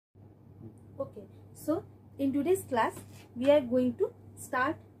So in today's class we are going to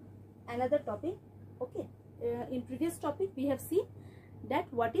start another topic. Okay, in previous topic we have seen that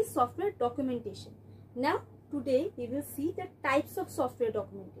what is software documentation. Now today we will see the types of software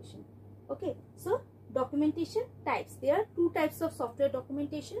documentation. Okay, so documentation types. There are two types of software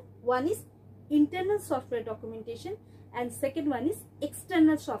documentation. One is internal software documentation and second one is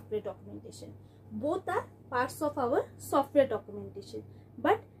external software documentation. Both are parts of our software documentation,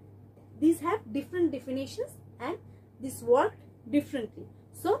 but these have different definitions and this work differently.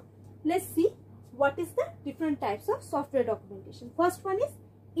 So let's see what is the different types of software documentation. First one is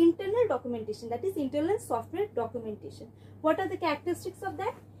internal documentation, that is internal software documentation. What are the characteristics of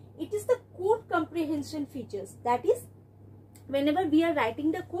that? It is the code comprehension features. That is, whenever we are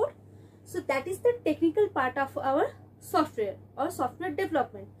writing the code, so that is the technical part of our software or software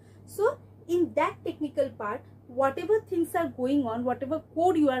development. So in that technical part, whatever things are going on, whatever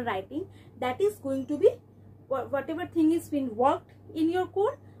code you are writing, that is going to be whatever thing is being worked in your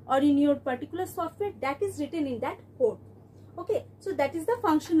code or in your particular software, that is written in that code. Okay, so that is the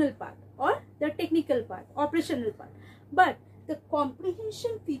functional part or the technical part, operational part. But the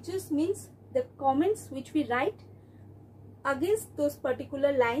comprehension features means the comments which we write against those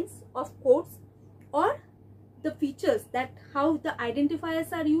particular lines of codes, or the features, that how the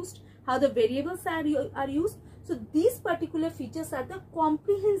identifiers are used, how the variables are used. So these particular features are the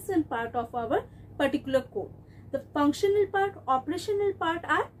comprehension part of our particular code. The functional part, operational part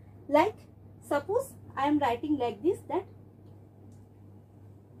are like, suppose I am writing like this, that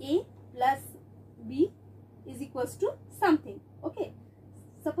A plus B is equals to something. Okay,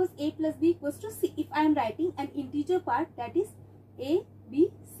 suppose A plus B equals to C. If I am writing an integer part, that is A,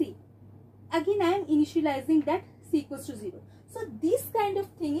 B, C. Again I am initializing that C equals to 0. So this kind of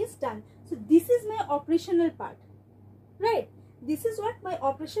thing is done. So this is my operational part, right? This is what my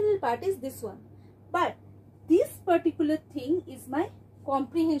operational part is, this one. But this particular thing is my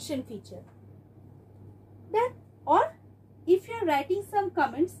comprehension feature. Then, or if you are writing some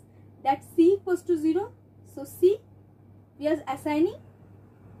comments that C equals to 0, so C, we are assigning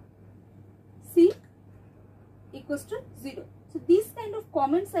C equals to 0. So these kind of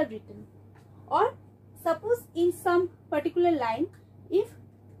comments are written. Or suppose in some particular line, if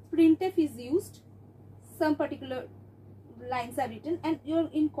printf is used, some particular lines are written and you're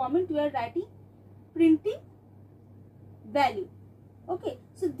in comment you are writing printing value. Okay,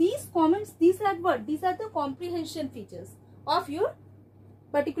 so these comments, these are what? These are the comprehension features of your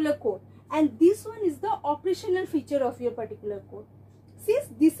particular code, and this one is the operational feature of your particular code. Since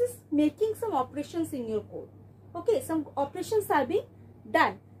this is making some operations in your code, okay, some operations are being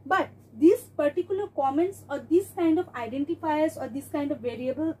done, but these particular comments or this kind of identifiers or this kind of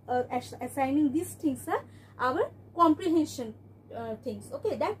variable assigning these things are our comprehension things.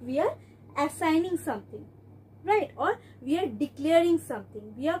 Okay, that we are assigning something, right? Or we are declaring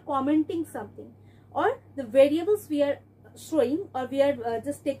something, we are commenting something, or the variables we are showing, or we are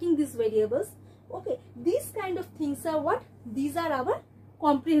just taking these variables. Okay, these kind of things are what? These are our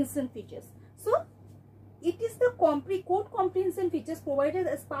comprehension features. So it is the code comprehension features provided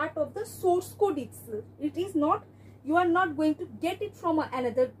as part of the source code itself. It is not, you are not going to get it from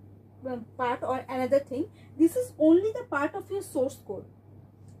another part or another thing. This is only the part of your source code.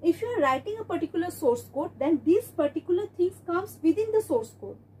 If you are writing a particular source code, then these particular things comes within the source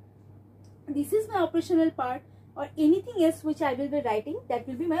code. This is my operational part, or anything else which I will be writing, that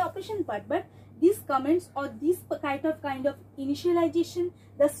will be my operation part. But these comments or this kind of initialization,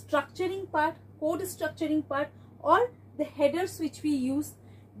 the structuring part, code structuring part, or the headers which we use,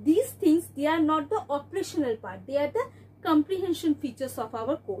 these things, they are not the operational part, they are the comprehension features of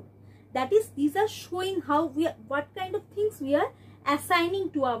our code. That is, these are showing how we are, what kind of things we are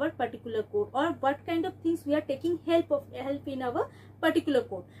assigning to our particular code, or what kind of things we are taking help in our particular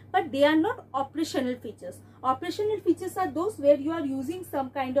code. But they are not operational features. Operational features are those where you are using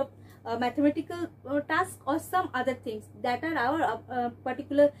some kind of mathematical task or some other things, that are our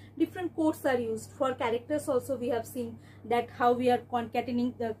particular different codes are used. For characters also we have seen that how we are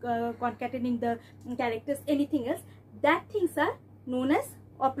concatenating the characters, anything else, that things are known as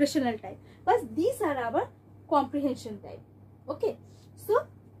operational type, but these are our comprehension type. Okay, so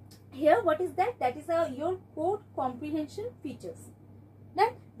here what is that? That is your code comprehension features.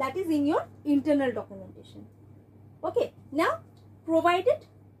 That is in your internal documentation. Okay, now provided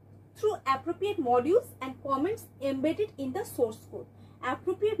through appropriate modules and comments embedded in the source code.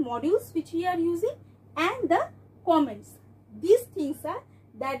 Appropriate modules which we are using and the comments. These things are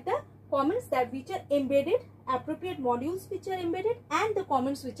that the comments that which are embedded, appropriate modules which are embedded, and the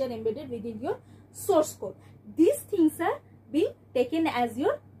comments which are embedded within your source code. These things are being taken as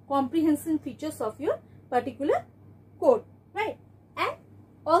your comprehensive features of your particular code, right? And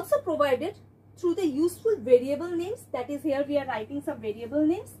also provided through the useful variable names, that is here we are writing some variable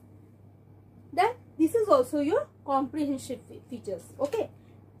names, that this is also your comprehensive features. Okay,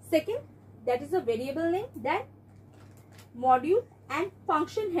 second, that is a variable name, that module and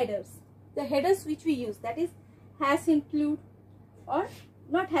function headers, the headers which we use, that is hash include or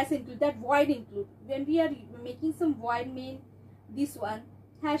not hash include, that void include, when we are making some void main, this one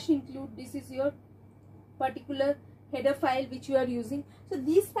hash include, this is your particular header file which you are using. So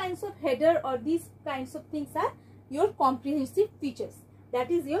these kinds of header or these kinds of things are your comprehensive features,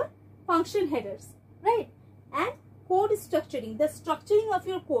 that is your function headers, right? And code structuring, the structuring of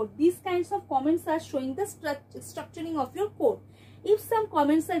your code, these kinds of comments are showing the structuring of your code. If some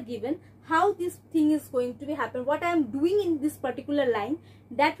comments are given, how this thing is going to be happen, what I am doing in this particular line,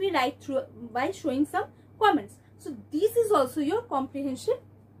 that we write through by showing some comments. So this is also your comprehensive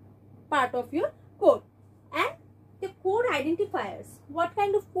part of your code. And the code identifiers, what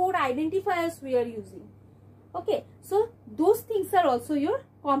kind of code identifiers we are using. Okay, so those things are also your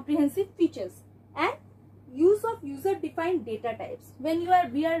comprehensive features. And use of user defined data types, when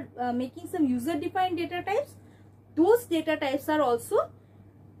we are making some user defined data types, those data types are also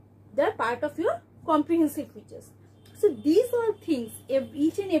the part of your comprehensive features. So these all things,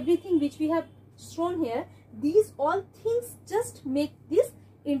 each and everything which we have shown here, these all things just make this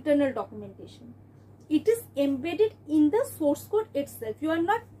internal documentation. It is embedded in the source code itself. You are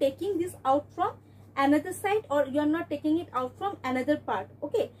not taking this out from another site, or you are not taking it out from another part.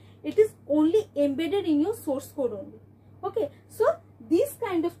 Okay, it is only embedded in your source code only. Okay, so these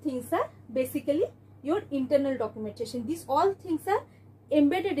kind of things are basically your internal documentation. These all things are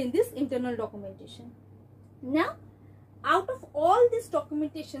embedded in this internal documentation. Now, out of all these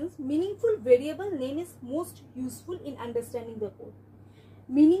documentations, meaningful variable name is most useful in understanding the code.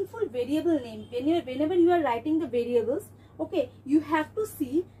 Meaningful variable name, whenever you are writing the variables, okay, you have to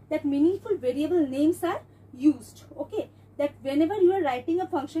see that meaningful variable names are used. Okay, that whenever you are writing a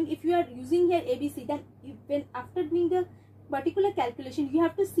function, if you are using here ABC, then when after doing the particular calculation, you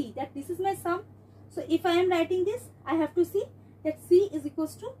have to see that this is my sum. So if I am writing this, I have to see that C is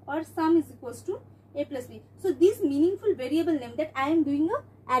equals to, or sum is equals to A plus B. So this meaningful variable name, that I am doing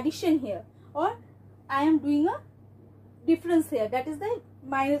a addition here, or I am doing a difference here, that is the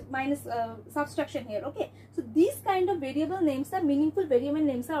minus subtraction here. Okay, so these kind of variable names are meaningful variable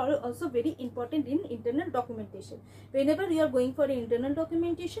names are also very important in internal documentation. Whenever you are going for an internal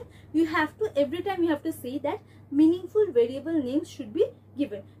documentation, you have to, every time you have to say that meaningful variable names should be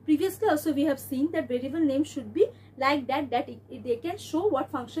given. Previously also we have seen that variable names should be like that, they can show what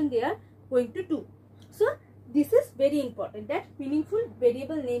function they are going to do. So this is very important, that meaningful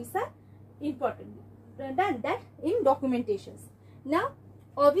variable names are important, done that in documentations. Now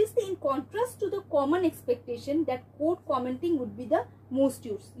obviously, in contrast to the common expectation that code commenting would be the most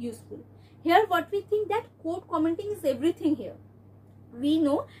useful, here what we think, that code commenting is everything here. We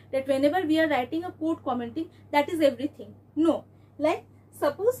know that whenever we are writing a code commenting, that is everything. No, like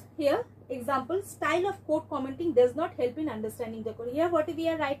suppose here example, style of code commenting does not help in understanding the code. Here what we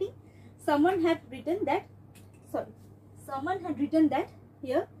are writing, someone had written that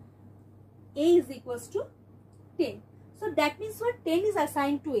here A is equals to 10. So that means what, 10 is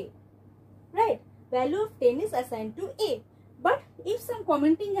assigned to A, right? Value of 10 is assigned to A. But if some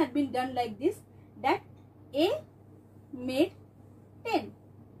commenting had been done like this, that A made 10,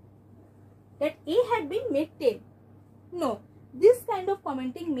 that A had been made 10. No, this kind of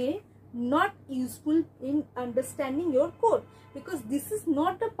commenting may not useful in understanding your code, because this is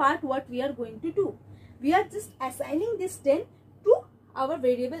not the part what we are going to do. We are just assigning this 10 to our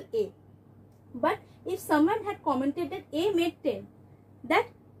variable A. But if someone had commented that A made 10, that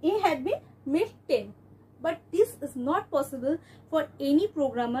A had been made 10. But this is not possible for any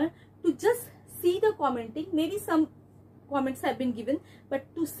programmer to just see the commenting. Maybe some comments have been given,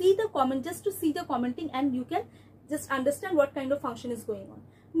 but to see the comment, just to see the commenting, and you can just understand what kind of function is going on.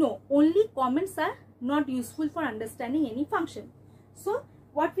 No, only comments are not useful for understanding any function. So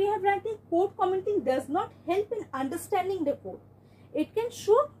what we have written, code commenting does not help in understanding the code. It can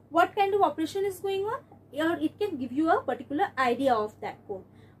show what kind of operation is going on, or it can give you a particular idea of that code,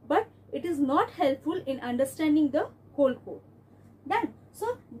 but it is not helpful in understanding the whole code. Done.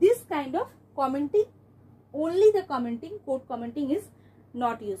 So this kind of commenting, only the commenting, code commenting is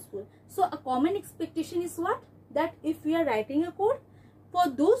not useful. So a common expectation is what? That if we are writing a code, for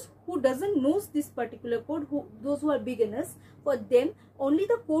those who doesn't know this particular code, those who are beginners, for them only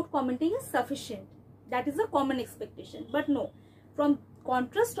the code commenting is sufficient. That is a common expectation. But no, from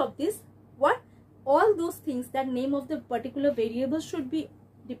contrast of this, what all those things, that name of the particular variable should be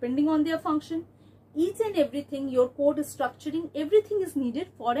depending on their function. Each and everything, your code is structuring, everything is needed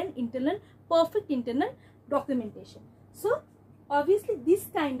for an perfect internal documentation. So obviously this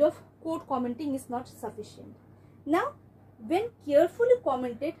kind of code commenting is not sufficient. Now, when carefully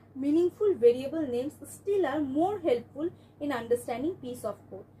commented, meaningful variable names still are more helpful in understanding piece of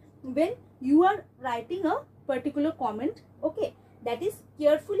code. When you are writing a particular comment, okay, that is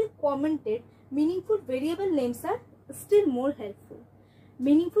carefully commented, meaningful variable names are still more helpful.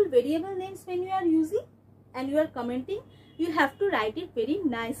 Meaningful variable names, when you are using and you are commenting, you have to write it very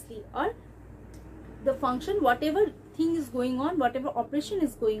nicely, or the function, whatever thing is going on, whatever operation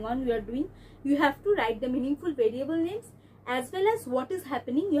is going on you are doing, you have to write the meaningful variable names, as well as what is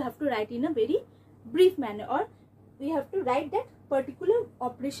happening you have to write in a very brief manner, or you have to write that particular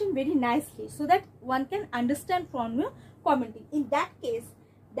operation very nicely so that one can understand from your commenting. In that case,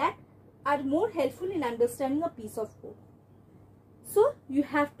 that are more helpful in understanding a piece of code. So you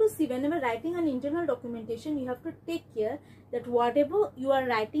have to see, whenever writing an internal documentation, you have to take care that whatever you are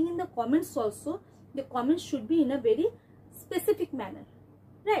writing in the comments also, the comments should be in a very specific manner,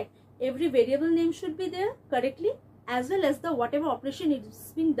 right? Every variable name should be there correctly, as well as the whatever operation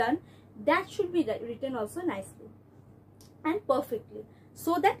is being done, that should be written also nicely and perfectly,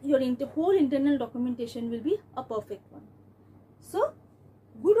 so that your whole internal documentation will be a perfect one. So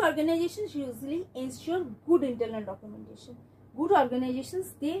good organizations usually ensure good internal documentation. Good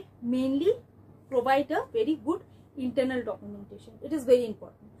organizations, they mainly provide a very good internal documentation. It is very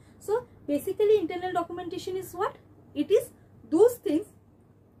important. So basically internal documentation is what? It is those things,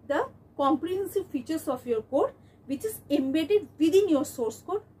 the comprehensive features of your code which is embedded within your source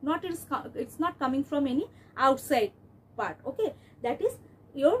code, it's not coming from any outside part, okay? That is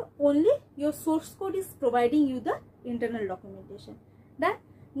your source code is providing you the internal documentation. Done?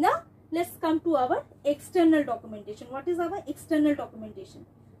 Now let's come to our external documentation. What is our external documentation?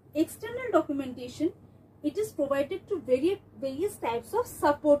 External documentation, it is provided to various types of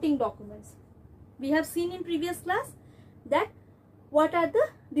supporting documents. We have seen in previous class that what are the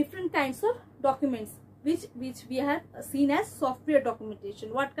different kinds of documents which we have seen as software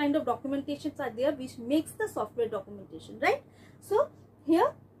documentation. What kind of documentations are there which makes the software documentation, right? So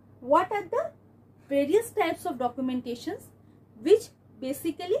here, what are the various types of documentations which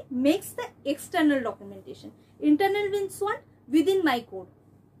basically makes the external documentation? Internal means what? Within my code,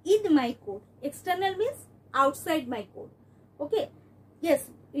 in my code. External means outside my code, okay? Yes,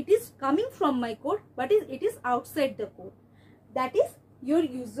 it is coming from my code, but it is outside the code. That is your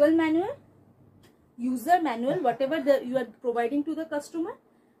user manual, whatever you are providing to the customer,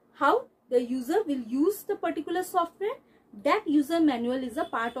 how the user will use the particular software, that user manual is a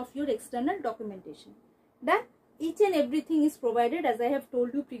part of your external documentation. That each and everything is provided, as I have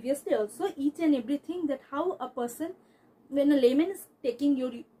told you previously also, each and everything, that how a person, when a layman is taking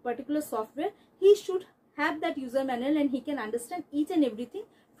your particular software, he should have that user manual and he can understand each and everything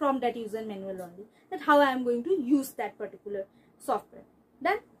from that user manual only, that how I am going to use that particular software.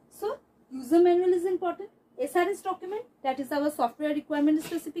 Done? So user manual is important. SRS document, that is our software requirement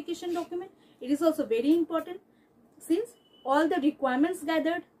specification document. It is also very important, since all the requirements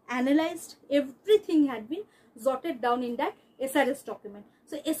gathered, analyzed, everything had been jotted down in that SRS document.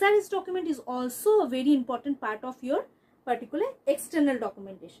 So SRS document is also a very important part of your particular external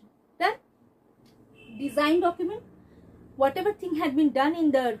documentation. Then design document, whatever thing had been done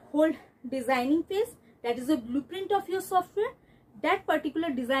in the whole designing phase, that is a blueprint of your software, that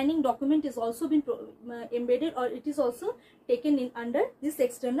particular designing document is also been embedded, or it is also taken in under this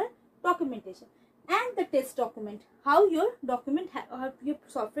external documentation. And the test document, how your document how your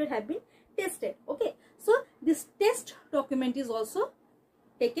software have been tested, okay? So this test document is also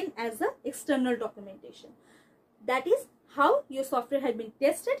taken as the external documentation. That is how your software had been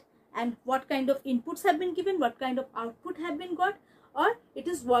tested and what kind of inputs have been given, what kind of output have been got, or it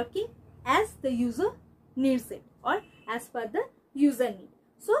is working as the user needs it, or as per the user need,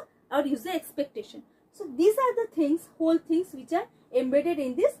 so or user expectation. So these are the things, whole things which are embedded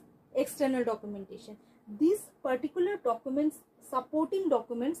in this external documentation. These particular documents, supporting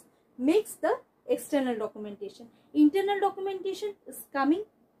documents, makes the external documentation. Internal documentation is coming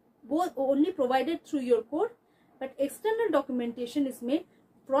both only provided through your code, but external documentation is made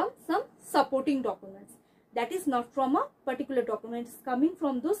from some supporting documents. That is not from a particular document, it's coming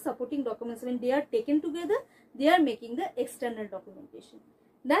from those supporting documents. When they are taken together, they are making the external documentation.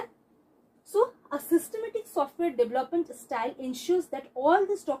 Then, so a systematic software development style ensures that all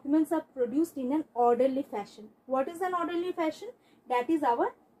these documents are produced in an orderly fashion. What is an orderly fashion? That is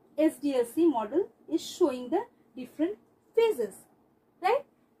our SDLC model is showing the different phases, right?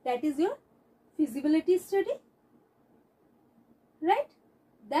 That is your feasibility study, right?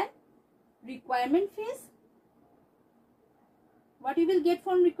 requirement phase. What you will get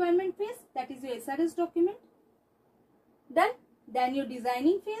from requirement phase? That is your SRS document. Then your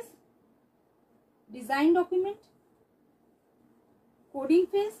designing phase, design document, coding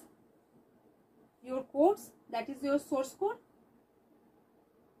phase, your codes, that is your source code.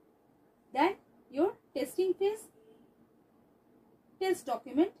 Then your testing phase, test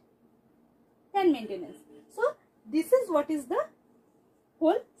document, then maintenance. So this is what is the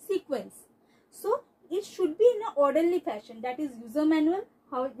whole sequence. So it should be in an orderly fashion, that is user manual,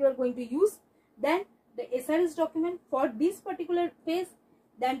 how you are going to use, then the SRS document for this particular phase,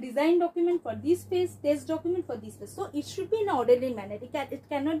 then design document for this phase, test document for this phase. So it should be in an orderly manner. It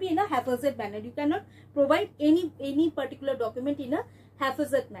cannot be in a haphazard manner. You cannot provide any particular document in a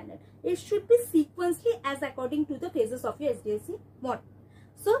haphazard manner. It should be sequentially as according to the phases of your SDLC model.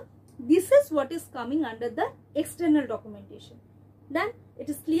 So this is what is coming under the external documentation. Then it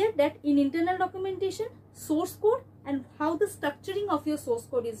is clear that in internal documentation, source code and how the structuring of your source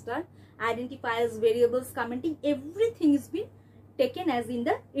code is done, identifiers, variables, commenting, everything is been taken as in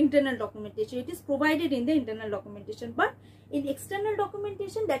the internal documentation. It is provided in the internal documentation. But in external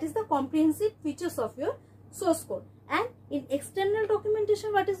documentation, that is the comprehensive features of your source code. And in external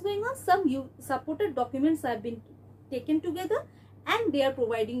documentation, what is going on? Some supported documents have been taken together and they are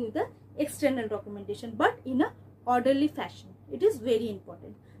providing you the external documentation, but in a orderly fashion. It is very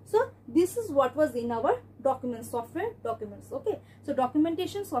important. So this is what was in our documents, software documents. Okay. So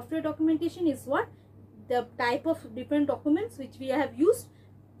documentation, software documentation is what? The type of different documents which we have used.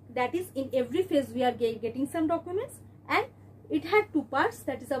 That is, in every phase we are getting some documents, and it had two parts,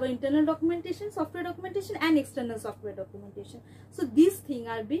 that is our internal documentation, software documentation, and external software documentation. So these things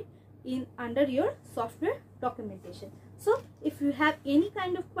are being in under your software documentation. So if you have any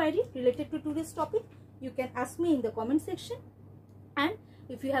kind of query related to today's topic, you can ask me in the comment section, and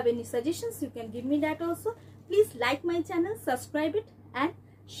if you have any suggestions, you can give me that also. Please like my channel, subscribe it, and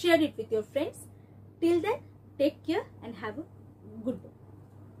share it with your friends. Till then, take care and have a good day.